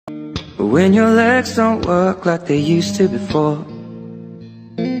when your legs don't work like they used to before,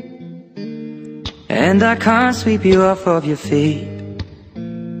 and I can't sweep you off of your feet.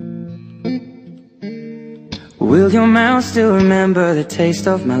 Will your mouth still remember the taste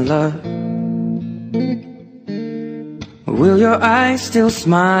of my love? Will your eyes still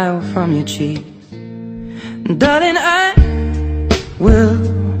smile from your cheeks? Darling, I will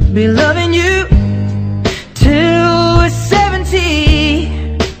be loving you till we're 70.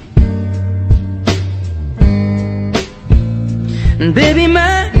 And baby,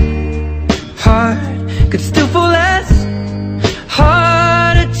 my heart could still fall as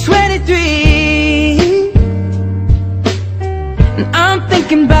hard at 23. And I'm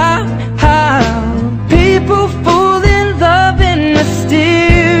thinking about how people fall in love in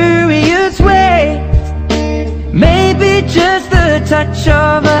mysterious ways. Maybe just the touch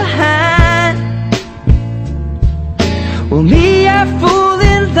of a hand. Well, me, I fall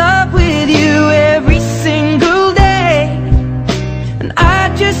in love with you every single day, and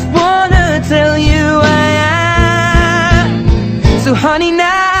I just wanna tell you I am. So honey,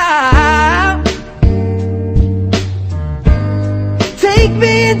 now take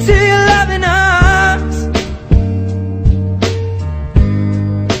me into your loving arms.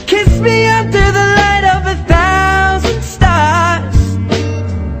 Kiss me under the light of 1,000 stars.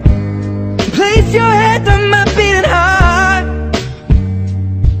 Place your head on my beating heart.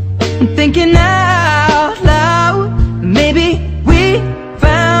 I'm thinking out loud, maybe we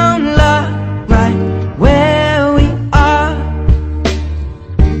found love right where we are.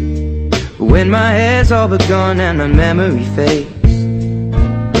 When my hair's all but gone and my memory fades,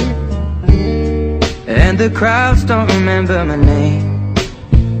 and the crowds don't remember my name,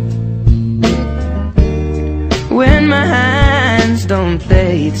 when my hands don't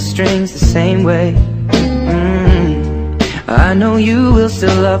play the strings the same way, I know you will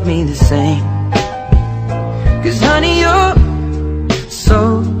still love me the same. 'Cause honey, your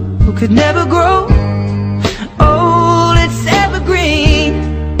soul could never grow old, it's evergreen.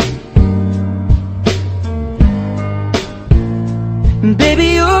 And baby,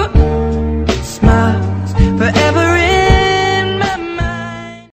 your smile